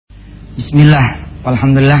Bismillah,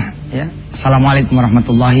 alhamdulillah ya. Assalamualaikum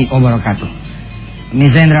warahmatullahi wabarakatuh.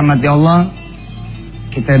 Pemirsa yang dirahmati Allah,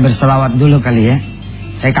 kita berselawat dulu kali ya.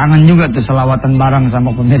 Saya kangen juga tuh selawatan bareng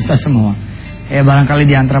sama pemirsa semua. Ya barangkali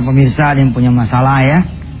di antara pemirsa ada yang punya masalah ya.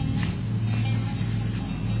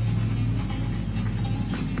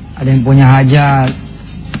 Ada yang punya hajat.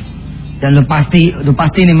 Dan udah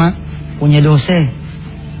pasti nih mah punya dosa.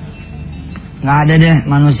 Nggak ada deh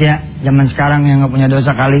manusia zaman sekarang yang nggak punya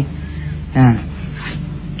dosa kali. Nah,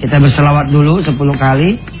 kita berselawat dulu 10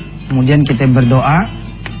 kali, kemudian kita berdoa,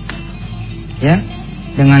 ya,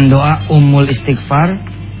 dengan doa Ummul Istighfar.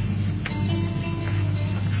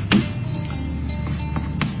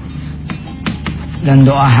 Dan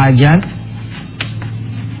doa hajat,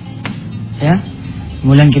 ya.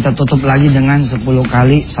 Kemudian kita tutup lagi dengan 10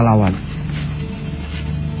 kali salawat.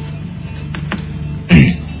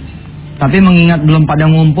 Tapi mengingat belum pada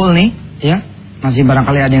ngumpul nih, ya, masih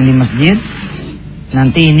barangkali ada yang di masjid.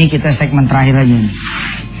 Nanti ini kita segmen terakhir aja nih.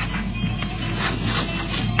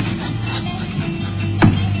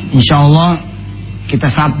 Insya Allah kita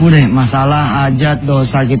sapu deh masalah hajat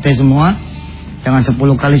dosa kita semua dengan 10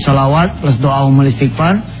 kali sholawat plus doa Ummul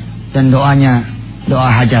Istighfar dan doanya doa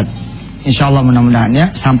hajat. Insya Allah mudah-mudahan ya.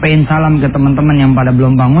 Sampaikan salam ke teman-teman yang pada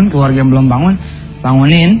belum bangun, keluarga yang belum bangun,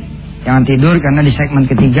 bangunin. Jangan tidur karena di segmen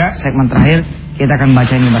ketiga, segmen terakhir kita akan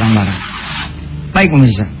baca ini bareng-bareng. Baik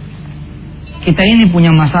pemirsa, kita ini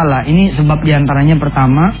punya masalah. Ini sebab diantaranya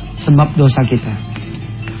pertama, sebab dosa kita.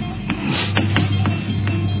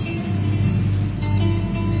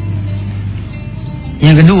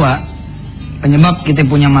 Yang kedua, penyebab kita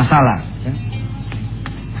punya masalah.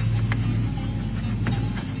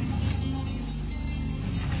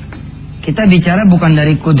 Kita bicara bukan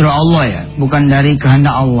dari kudrah Allah ya, bukan dari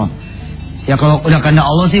kehendak Allah. Ya kalau udah kehendak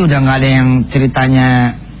Allah sih udah nggak ada yang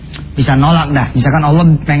ceritanya bisa nolak dah. Misalkan Allah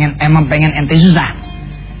emang pengen ente susah,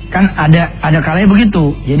 kan ada kalanya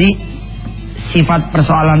begitu. Jadi sifat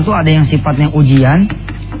persoalan tuh ada yang sifatnya ujian,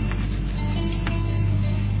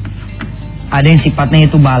 ada yang sifatnya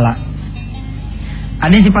itu bala, ada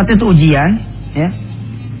yang sifatnya itu ujian, ya.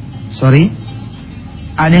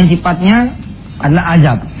 Ada yang sifatnya adalah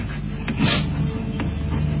azab.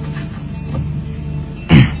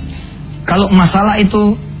 Kalau masalah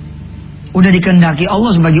itu udah dikehendaki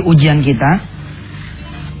Allah sebagai ujian kita,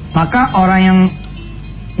 maka orang yang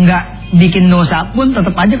nggak bikin dosa pun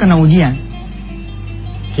tetap aja kena ujian.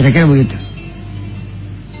 Kira-kira begitu.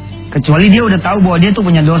 Kecuali dia udah tahu bahwa dia tuh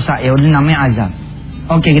punya dosa, ya udah namanya azab.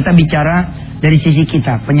 Oke, kita bicara dari sisi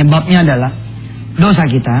kita. Penyebabnya adalah dosa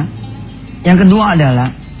kita. Yang kedua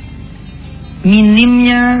adalah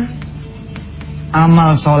minimnya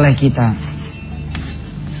amal soleh kita.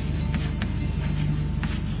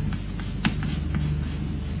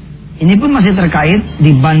 Ini pun masih terkait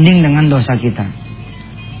dibanding dengan dosa kita.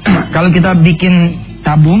 Kalau kita bikin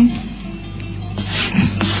tabung,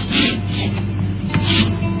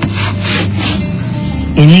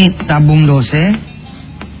 ini tabung dosa,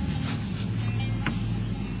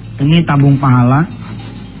 ini tabung pahala.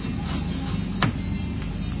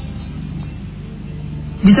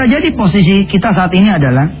 Bisa jadi posisi kita saat ini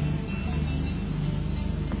adalah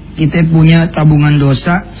kita punya tabungan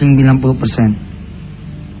dosa 90%.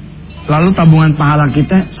 Lalu tabungan pahala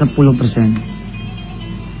kita 10%.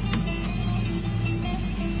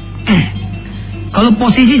 Kalau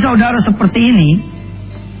posisi saudara seperti ini,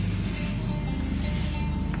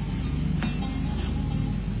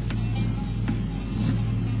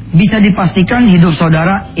 bisa dipastikan hidup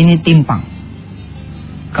saudara ini timpang.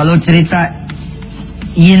 Kalau cerita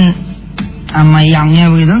yin sama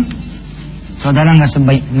yangnya begitu, saudara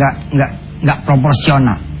nggak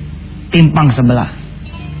proporsional, timpang sebelah.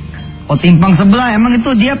 Oh timpang sebelah emang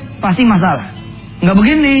itu dia pasti masalah. Nggak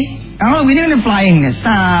begini. Kalau begini kan flying nih,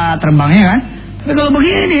 terbangnya kan. Tapi kalau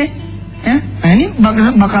begini, ya, nah ini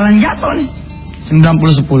bakalan jatuh nih.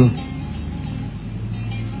 90-10.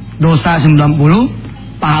 Dosa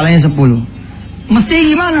 90, pahalanya 10. Mesti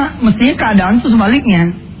gimana? Mestinya keadaan itu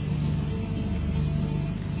sebaliknya.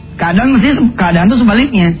 Keadaan itu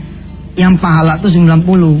sebaliknya. Yang pahala itu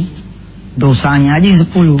 90, dosanya aja yang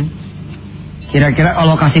 10. Kira-kira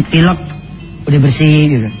Allah kasih pilek udah bersih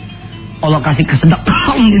gitu. Allah kasih kesedek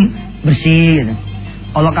bersih gitu.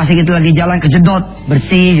 Allah kasih kita lagi jalan kejedot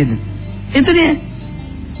bersih gitu. Itu dia.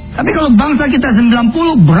 Tapi kalau bangsa kita 90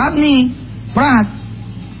 berat nih, berat.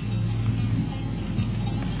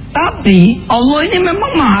 Tapi Allah ini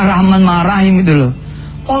memang Maha Rahman Maha Rahim gitu loh.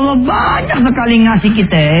 Allah banyak sekali ngasih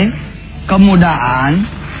kita kemudahan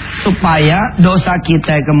supaya dosa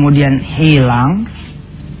kita kemudian hilang.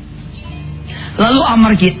 Lalu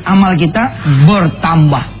amal kita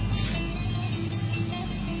bertambah.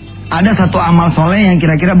 ada satu amal soleh yang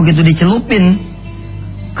kira-kira begitu dicelupin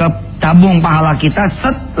ke tabung pahala kita,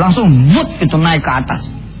 set, langsung vut itu naik ke atas,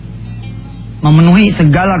 memenuhi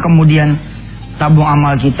segala kemudian tabung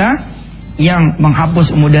amal kita yang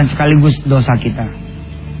menghapus kemudian sekaligus dosa kita.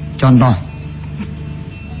 Contoh,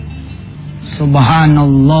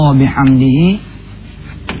 subhanallah bihamdihi,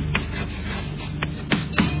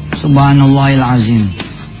 subhanallahil azim.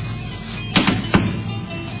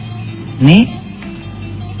 Nih,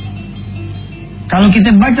 kalau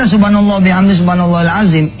kita baca subhanallah bihamdi subhanallahil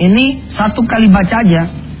azim, ini satu kali baca aja,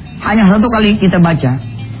 hanya satu kali kita baca,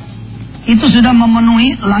 itu sudah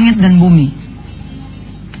memenuhi langit dan bumi.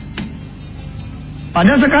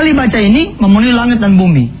 Pada sekali baca ini memenuhi langit dan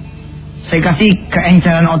bumi. Saya kasih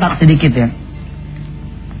keenceran otak sedikit ya.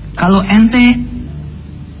 Kalau ente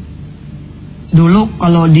dulu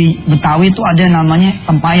kalau di Betawi itu ada namanya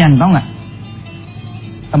tempayan, tau nggak?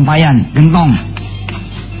 Tempayan, gentong.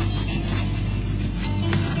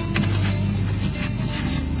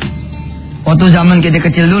 Waktu zaman kita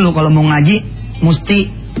kecil dulu kalau mau ngaji mesti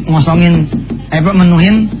ngosongin,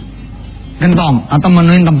 menuhin gentong atau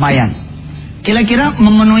menuhin tempayan. Kira-kira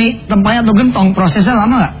memenuhi tempayan atau gentong prosesnya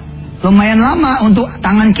lama nggak? Lumayan lama untuk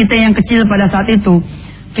tangan kita yang kecil pada saat itu.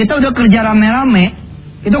 Kita udah kerja rame-rame.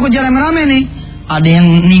 Itu kerja rame-rame nih. Ada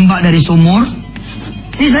yang nimba dari sumur.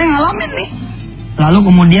 Ini saya ngalamin nih. Lalu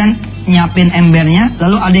kemudian nyiapin embernya.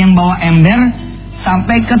 Lalu ada yang bawa ember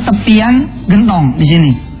sampai ke tepian gentong di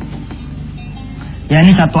sini. Ya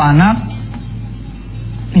ini satu anak.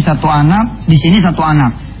 Ini satu anak. Di sini satu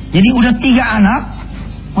anak. Jadi udah 3 anak.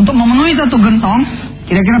 Untuk memenuhi satu gentong.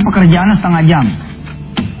 Kira-kira pekerjaannya setengah jam.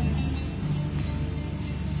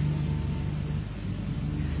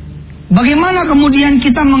 Bagaimana kemudian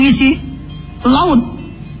kita mengisi laut?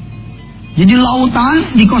 Jadi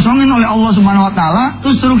lautan dikosongin oleh Allah Subhanahu Wa Taala,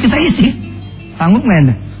 terus suruh kita isi. Sanggup nggak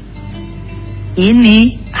Anda? Ini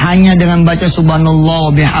hanya dengan baca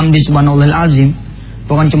subhanallah bihamdi subhanallahil azim.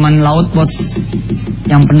 Bukan cuma laut bot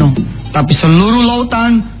yang penuh, tapi seluruh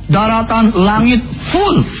lautan, daratan, langit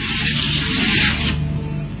full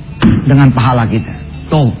dengan pahala kita.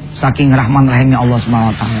 Tuh, saking rahman rahimnya Allah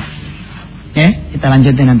Subhanahu Wa Taala. Ya, kita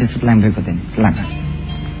lanjutin nanti setelah yang berikut ini. Silakan.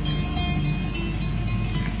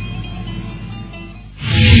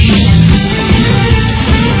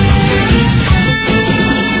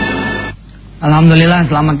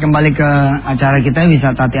 Alhamdulillah, selamat kembali ke acara kita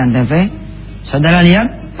Wisata Tian TV. Saudara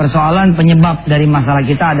lihat, persoalan penyebab dari masalah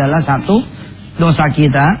kita adalah satu, dosa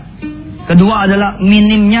kita. Kedua adalah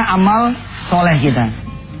minimnya amal soleh kita.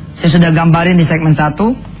 Saya sudah gambarin di segmen 1,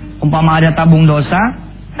 umpama ada tabung dosa,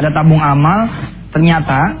 ada tabung amal.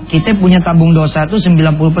 Ternyata kita punya tabung dosa itu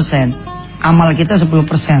 90%, amal kita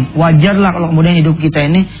 10%. Wajarlah kalau kemudian hidup kita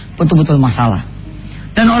ini betul-betul masalah.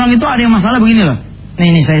 Dan orang itu ada yang masalah begini loh.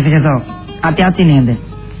 Nih saya tahu. Hati-hati nih ente.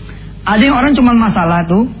 Ada yang orang cuma masalah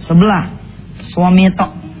tuh sebelah, suami tok.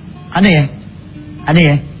 Ada ya? Ada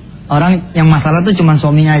ya? Orang yang masalah tuh cuma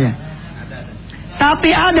suaminya aja. Tapi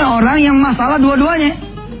ada orang yang masalah dua-duanya.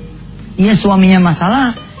 Iya, suaminya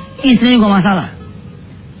masalah, istri juga masalah.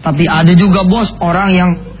 Tapi ada juga bos, orang yang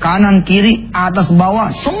kanan, kiri, atas, bawah,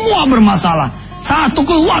 semua bermasalah. Satu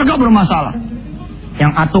keluarga bermasalah.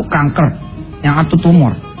 Yang satu kanker, yang satu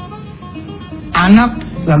tumor. Anak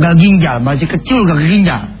gagal ginjal, masih kecil gagal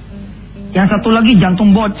ginjal. Yang satu lagi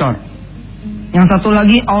jantung bocor. Yang satu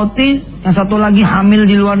lagi autis, yang satu lagi hamil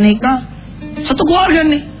di luar nikah. Satu keluarga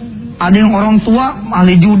nih. Ada yang orang tua,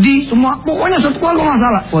 ahli judi, semua. Pokoknya satu keluarga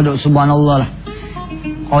masalah. Waduh, subhanallah lah.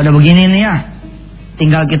 Kalau udah begini nih ya,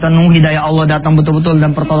 tinggal kita nunggu hidayah Allah datang betul-betul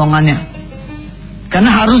dan pertolongannya.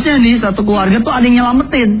 Karena harusnya nih satu keluarga tuh ada yang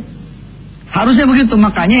nyelamatin. Harusnya begitu.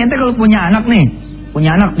 Makanya ente kalau punya anak nih,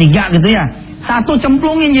 punya anak 3 gitu ya, satu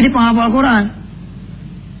cemplungin jadi penghafal Quran.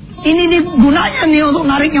 Ini nih gunanya nih untuk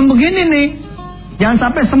narik yang begini nih. Jangan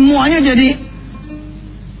sampai semuanya jadi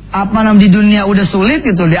di dunia udah sulit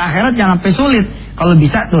gitu, di akhirat jangan sampai sulit. Kalau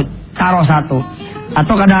bisa tuh taruh satu.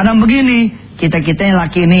 Atau kadang-kadang begini, kita yang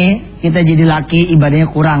laki nih, kita jadi laki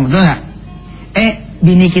ibadahnya kurang, betul nggak?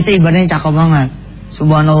 Bini kita ibadahnya cakep banget.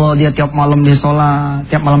 Subhanallah, dia tiap malam dia sholat,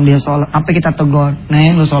 Sampai kita tegur,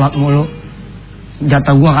 Neng lu sholat mulu,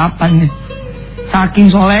 jatah gua kapan nih?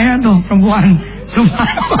 Saking solehnya tuh perempuan.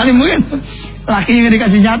 Subhanallah, mungkin lakinya nggak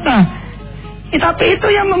dikasih jatah. Tapi itu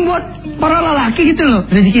yang membuat para lelaki gitu loh,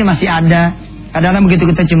 rezeki masih ada. Kadang-kadang begitu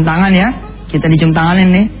kita cium tangan ya, kita dicium tanganin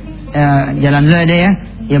nih, jalan dulu ada ya.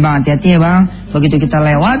 Ya bang, hati-hati ya bang. Begitu kita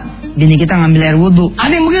lewat, bini kita ngambil air wudhu.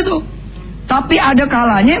 Ada yang begitu. Tapi ada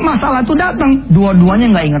kalanya masalah itu datang,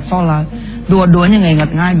 dua-duanya nggak ingat sholat, dua-duanya nggak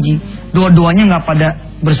ingat ngaji, dua-duanya nggak pada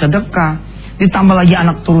bersedekah, ditambah lagi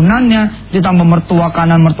anak turunannya, ditambah mertua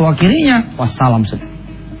kanan, mertua kirinya, wassalam sudah.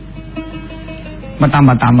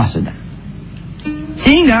 Bertambah-tambah sudah.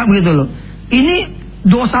 Sehingga begitu loh. Ini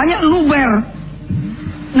dosanya luber.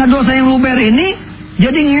 Nah, dosa yang luber ini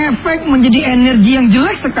jadi ngefek menjadi energi yang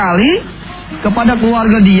jelek sekali kepada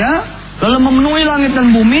keluarga dia, lalu memenuhi langit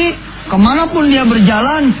dan bumi. Kemanapun dia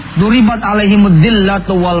berjalan, duribat alaihimud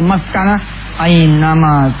dillatu wal maskana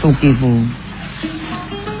ainama tuqifu.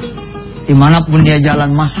 Dimanapun dia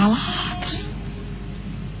jalan masalah.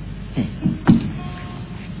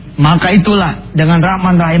 Maka itulah dengan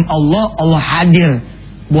rahman rahim Allah, Allah hadir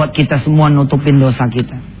buat kita semua nutupin dosa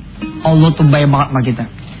kita. Allah tuh baik banget sama kita.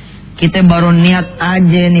 Kita baru niat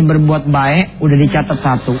aja nih berbuat baik, udah dicatat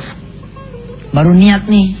 1. Baru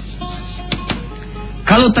niat nih.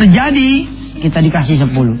 Kalau terjadi, kita dikasih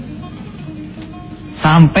 10.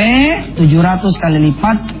 Sampai 700 kali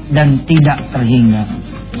lipat dan tidak terhingga.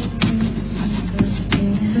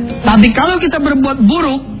 Tapi kalau kita berbuat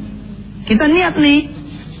buruk, kita niat nih.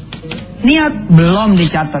 Niat belum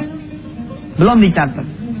dicatat. Belum dicatat.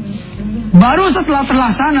 Baru setelah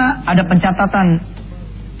terlaksana, ada pencatatan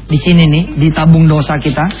di sini nih, di tabung dosa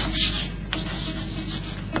kita.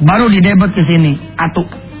 Baru didebet ke sini,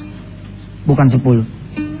 atuk. Bukan 10.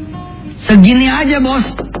 Segini aja bos,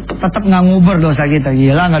 tetap nggak nguber dosa kita.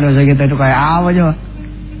 Gila nggak dosa kita itu kayak apa coba?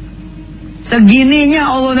 Segininya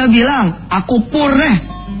Allah udah bilang, aku pur deh.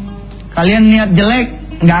 Kalian niat jelek,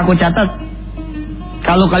 nggak aku catat.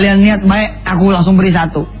 Kalau kalian niat baik, aku langsung beri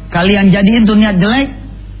 1. Kalian jadiin tuh niat jelek,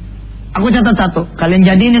 aku catat 1. Kalian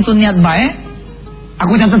jadiin itu niat baik,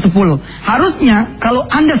 aku catat 10. Harusnya kalau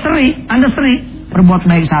Anda seri, berbuat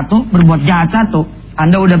baik 1, berbuat jahat 1,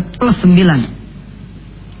 Anda udah plus 9.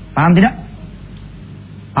 Paham tidak?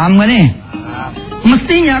 Paham gak nih?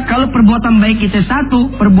 Mestinya kalau perbuatan baik kita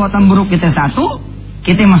 1, perbuatan buruk kita 1,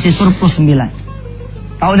 kita masih surplus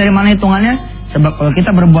 9. Tahu dari mana hitungannya? Sebab kalau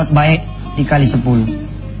kita berbuat baik dikali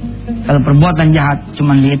 10. Kalau perbuatan jahat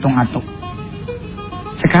cuma dihitung atuk.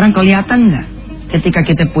 Sekarang kelihatan gak ketika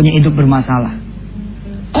kita punya hidup bermasalah?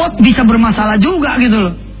 Kok bisa bermasalah juga gitu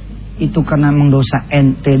loh? Itu karena memang dosa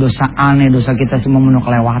ente, dosa aneh, dosa kita semua menu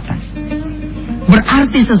kelewatan.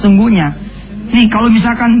 Berarti sesungguhnya, nih kalau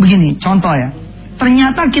misalkan begini, contoh ya,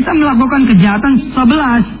 ternyata kita melakukan kejahatan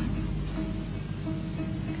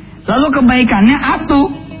 11, lalu kebaikannya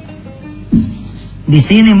 1. Di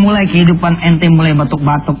sini mulai kehidupan ente mulai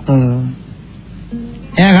batuk-batuk tuh,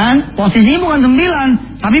 ya kan? Posisinya bukan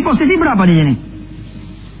 9, tapi posisi berapa di sini?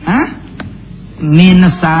 Hah?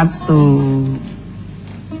 Minus 1.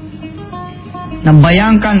 Nah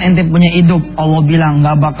bayangkan ente punya hidup, Allah bilang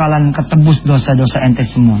gak bakalan ketebus dosa-dosa ente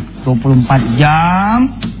semua. 24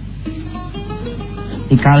 jam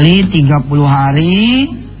dikali 30 hari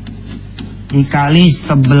dikali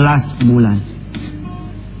 11 bulan.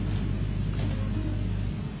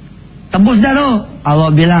 Tebus dah tuh. Allah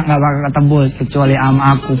bilang gak bakal ketebus kecuali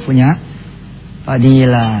ama aku punya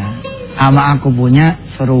fadilah, ama aku punya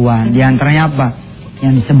seruan. Di antaranya apa?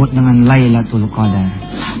 Yang disebut dengan Lailatul Qadar.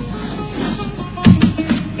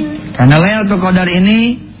 Karena Lailatul Qadar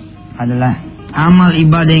ini adalah amal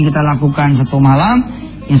ibadah yang kita lakukan 1 malam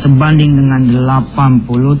yang sebanding dengan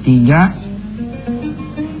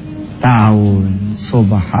 83 tahun.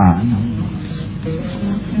 Subhanallah.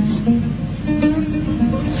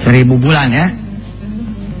 1000 bulan ya.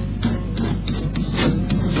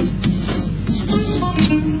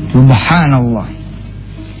 Subhanallah.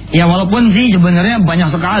 Ya walaupun sih sebenarnya banyak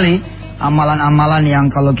sekali amalan-amalan yang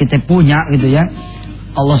kalau kita punya gitu ya,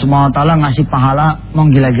 Allah SWT ngasih pahala mau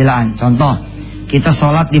gila-gilaan. Contoh, kita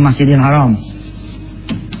sholat di Masjidil Haram.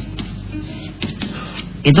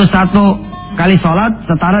 Itu 1 kali sholat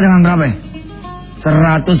setara dengan berapa ya?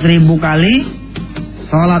 100.000 kali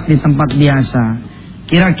sholat di tempat biasa.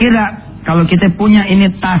 Kira-kira kalau kita punya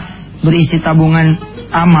ini tas berisi tabungan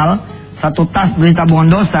amal, 1 tas berisi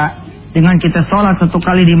tabungan dosa, dengan kita sholat 1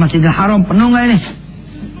 kali di Masjidil Haram, penuh gak ini?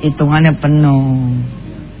 Hitungannya penuh.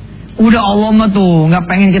 Udah Allah mah tuh nggak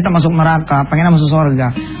pengen kita masuk neraka, pengen masuk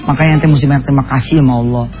surga. Makanya nanti mesti banyak terima kasih sama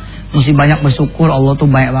Allah, mesti banyak bersyukur. Allah tuh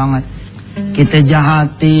baik banget. Kita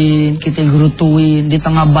jahatin, kita gerutuin, di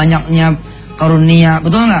tengah banyaknya karunia,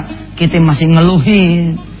 betul nggak? Kita masih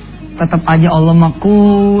ngeluhin, tetap aja Allah mah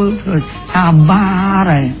cool, sabar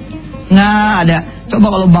ya. Nggak ada. Coba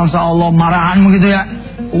kalau bangsa Allah marahan begitu ya,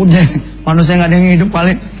 udah manusia nggak ada yang hidup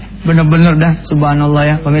paling. Bener-bener dah, subhanallah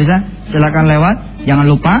ya. Pemirsa, silakan lewat, jangan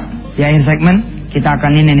lupa. Di akhir segmen kita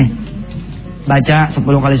akan ini nih, baca 10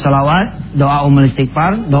 kali sholawat, doa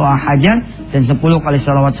istighfar, doa hajat, dan 10 kali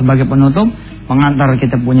sholawat sebagai penutup, mengantar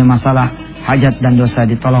kita punya masalah hajat dan dosa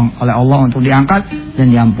ditolong oleh Allah untuk diangkat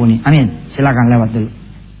dan diampuni. Amin. Silakan lewat dulu.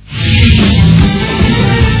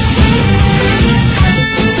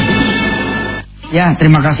 Ya,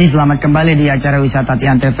 terima kasih. Selamat kembali di acara Wisata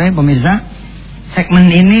Tian TV, pemirsa.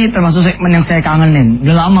 Segmen ini termasuk segmen yang saya kangenin.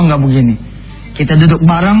 Udah lama nggak begini. Kita duduk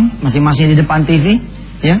bareng, masing-masing di depan TV,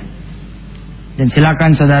 ya. Dan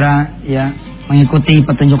silakan saudara, ya, mengikuti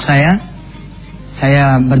petunjuk saya.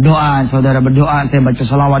 Saya berdoa, saudara berdoa. Saya baca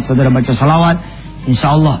salawat, saudara baca salawat.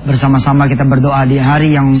 Insya Allah bersama-sama kita berdoa di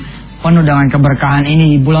hari yang penuh dengan keberkahan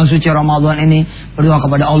ini, bulan suci Ramadhan ini, berdoa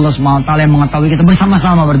kepada Allah SWT yang mengetahui kita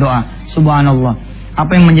bersama-sama berdoa. Subhanallah.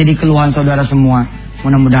 Apa yang menjadi keluhan saudara semua,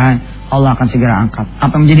 mudah-mudahan Allah akan segera angkat.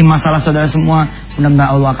 Apa yang menjadi masalah saudara semua, mudah-mudahan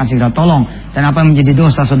Allah akan segera tolong. Dan apa yang menjadi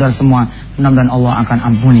dosa saudara semua, mudah-mudahan Allah akan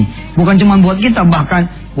ampuni. Bukan cuma buat kita,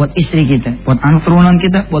 bahkan buat istri kita, buat anak turunan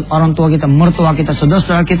kita, buat orang tua kita, mertua kita,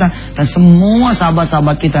 saudara-saudara kita, dan semua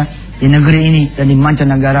sahabat-sahabat kita di negeri ini dan di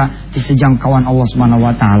mancanegara, di sejangkauan Allah Subhanahu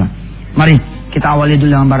wa taala. Mari kita awali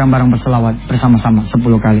dulu dengan bareng-bareng berselawat bersama-sama 10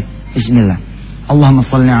 kali. Bismillah. Allahumma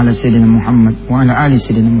salli ala sayyidina Muhammad wa ala ali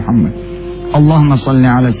sayyidina Muhammad. Allahumma salli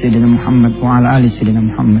ala sayyidina Muhammad wa ala ali sayyidina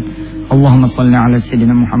Muhammad. Allahumma salli ala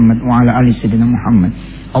sayyidina Muhammad wa ala ali sayyidina Muhammad.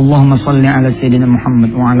 Allahumma salli ala sayyidina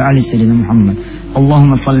Muhammad wa ala ali sayyidina Muhammad.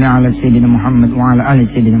 Allahumma salli ala sayyidina Muhammad wa ala ali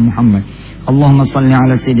sayyidina Muhammad. Allahumma salli ala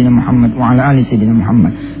sayyidina Muhammad wa ala ali sayyidina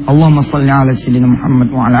Muhammad. Allahumma salli ala sayyidina Muhammad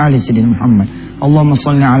wa ala ali sayyidina Muhammad. Allahumma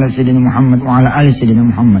salli ala sayyidina Muhammad wa ala ali sayyidina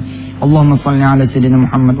Muhammad. Allahumma salli ala sayyidina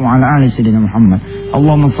Muhammad wa ala ali sayyidina Muhammad.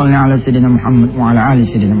 Allahumma salli ala sayyidina Muhammad wa ala ali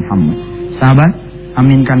sayyidina Muhammad. Sahabat,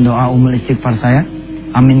 aminkan doa umul istighfar saya,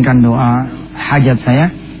 aminkan doa hajat saya.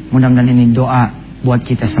 Mudah-mudahan ini doa buat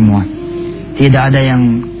kita semua. Tidak ada yang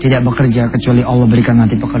tidak bekerja kecuali Allah berikan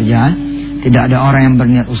nanti pekerjaan. Tidak ada orang yang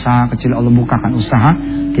berniat usaha kecuali Allah bukakan usaha.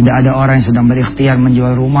 Tidak ada orang yang sedang berikhtiar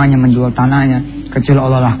menjual rumahnya, menjual tanahnya, kecuali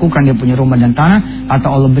Allah lakukan dia punya rumah dan tanah.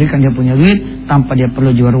 Atau Allah berikan dia punya duit tanpa dia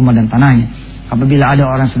perlu jual rumah dan tanahnya. Apabila ada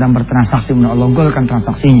orang sedang bertransaksi, mudah Allah golkan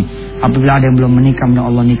transaksinya. Apabila ada yang belum menikah, mudah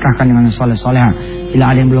Allah nikahkan dengan soleh-soleha. Bila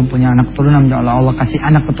ada yang belum punya anak keturunan, mudah Allah kasih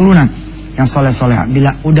anak keturunan yang soleh-soleha.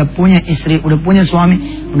 Bila udah punya istri, udah punya suami,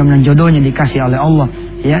 mudah-mudahan jodohnya dikasih oleh Allah,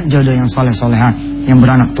 ya, jodoh yang soleh-soleha, yang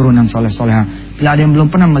beranak turunan soleh-soleha. Bila ada yang belum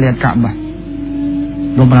pernah melihat Ka'bah,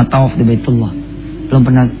 belum pernah tawaf di Baitullah, belum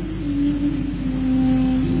pernah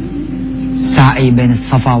sa'i baina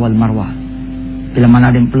Safa wal Marwah, bila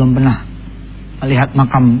mana ada yang belum pernah melihat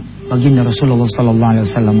makam baginda Rasulullah sallallahu alaihi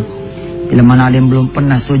wasallam, bila mana ada yang belum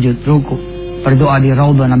pernah sujud, ruku, berdoa di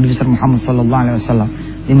raudhah Nabi besar Muhammad sallallahu alaihi wasallam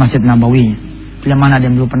di Masjid Nabawi, bila mana ada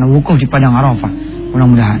yang belum pernah wukuf di padang Arafah,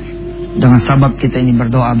 mudah-mudahan dengan sabab kita ini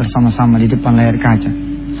berdoa bersama-sama di depan layar kaca,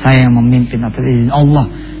 saya yang memimpin atas izin Allah,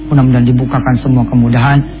 mudah-mudahan dibukakan semua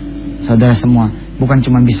kemudahan saudara semua. Bukan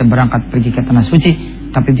cuma bisa berangkat pergi ke tanah suci,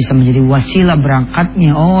 tapi bisa menjadi wasilah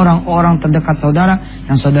berangkatnya orang-orang terdekat saudara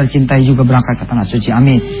yang saudara cintai juga berangkat ke tanah suci.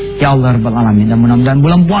 Amin ya Allah rabbal alamin. Dan mudah-mudahan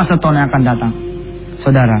bulan puasa tahun yang akan datang,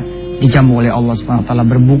 saudara dijamu oleh Allah SWT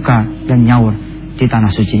berbuka dan nyaur di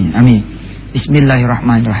tanah suci. Amin.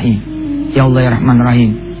 Bismillahirrahmanirrahim. Ya Allah ya Rahman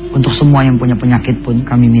Rahim. Untuk semua yang punya penyakit pun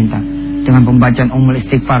kami minta dengan pembacaan umul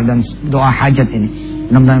istighfar dan doa hajat ini,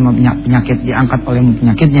 mudah-mudahan penyakit diangkat oleh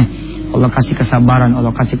penyakitnya. Allah kasih kesabaran,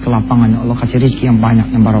 Allah kasih kelapangan, Allah kasih rizki yang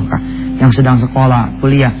banyak, yang barokah. Yang sedang sekolah,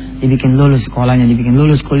 kuliah, dibikin lulus sekolahnya, dibikin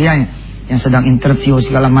lulus kuliahnya. Yang sedang interview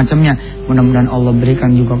segala macamnya, mudah-mudahan Allah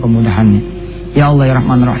berikan juga kemudahannya. Ya Allah ya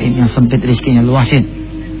Rahman Rahim. Yang sempit rizkinya luasin,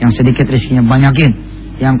 yang sedikit rizkinya banyakin,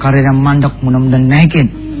 yang karirnya mandek mudah-mudahan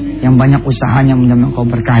naikin, yang banyak usahanya mudah-mudahan Kau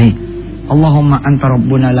berkahi. Allahumma anta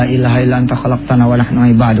rabbuna la ilaha illa anta khalaqtana wa nahnu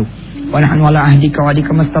ibadu wa nahnu ala ahdika wa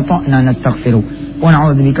adika mastata'na nastaghfiruh wa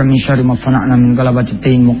na'udzubika min syarri ma sana'na min ghalabati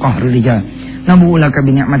at-tayn muqahhir rijal nabu'u laka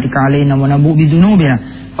bi ni'matika 'alaina wa nabu'u bi dhunubina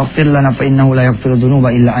faghfir lana fa innahu la yaghfiru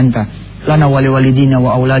dhunuba illa anta lana wa liwalidina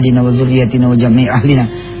wa auladina wa dhurriyyatina wa jami'i ahlina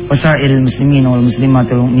wa sa'iril muslimina wal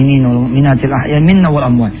muslimati wal mu'minina wal mu'minati al-ahya'i minna wal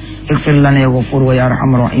amwat ighfir lana ya ghafur wa ya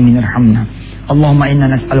arhamar rahimin irhamna Allahumma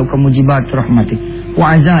inna nas'aluka mujibat rahmatik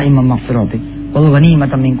wa azaima maghfiratik wal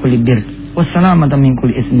ghanimata min kulli birr was salamata min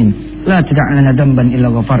kulli ithmin la tad'a lana dhanban illa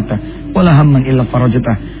ghafarta wa la hamman illa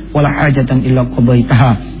farajtah wa la hajatan illa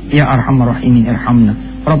qadaitaha ya arhamar rahimin irhamna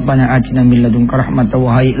Rabbana atina min ladunka rahmatan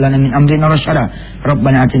wa hayyi lana min amrina rasyada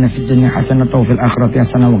Rabbana atina fid dunya hasanatan wa fil akhirati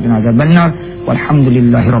hasanatan wa qina adzabannar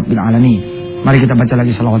walhamdulillahi rabbil alamin. Mari kita baca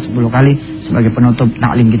lagi salawat 10 kali sebagai penutup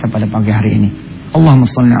taklim kita pada pagi hari ini. Allahumma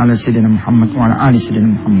salli ala sayyidina Muhammad wa ala ali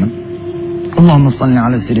sayyidina Muhammad. Allahumma salli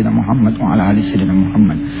ala sayyidina Muhammad wa ala ali sayyidina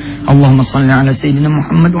Muhammad. Allahumma salli ala sayyidina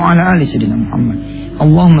Muhammad wa ala ali sayyidina Muhammad.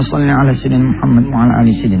 Allahumma salli ala sayyidina Muhammad wa ala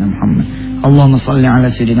ali sayyidina Muhammad. Allahumma salli ala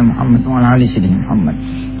sayyidina Muhammad wa ala ali sayyidina Muhammad.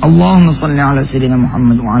 Allahumma salli ala sayyidina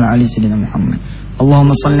Muhammad wa ala ali sayyidina Muhammad.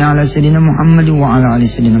 Allahumma salli ala sayyidina Muhammad wa ala ali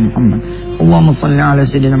sayyidina Muhammad. Allahumma salli ala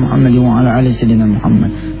sayyidina Muhammad wa ala ali sayyidina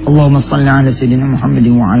Muhammad. Allahumma salli ala sayyidina Muhammad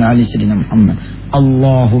wa ala ali sayyidina Muhammad.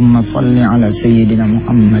 Allahumma salli ala sayyidina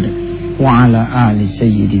Muhammad wa ala ali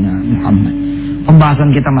sayyidina Muhammad. Pembahasan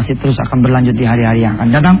kita masih terus akan berlanjut di hari-hari yang akan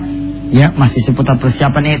datang. Ya, masih seputar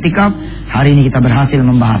persiapan i'tikaf. Hari ini kita berhasil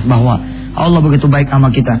membahas bahwa Allah begitu baik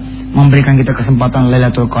sama kita, memberikan kita kesempatan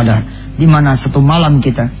Lailatul Qadar, di mana satu malam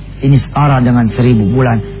kita ini setara dengan 1000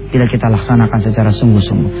 bulan bila kita laksanakan secara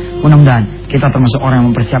sungguh-sungguh. Mudah-mudahan kita termasuk orang yang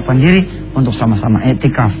mempersiapkan diri untuk sama-sama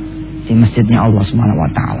i'tikaf di masjidnya Allah Subhanahu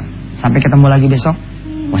wa taala. Sampai ketemu lagi besok.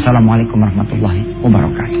 Wassalamualaikum warahmatullahi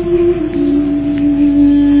wabarakatuh.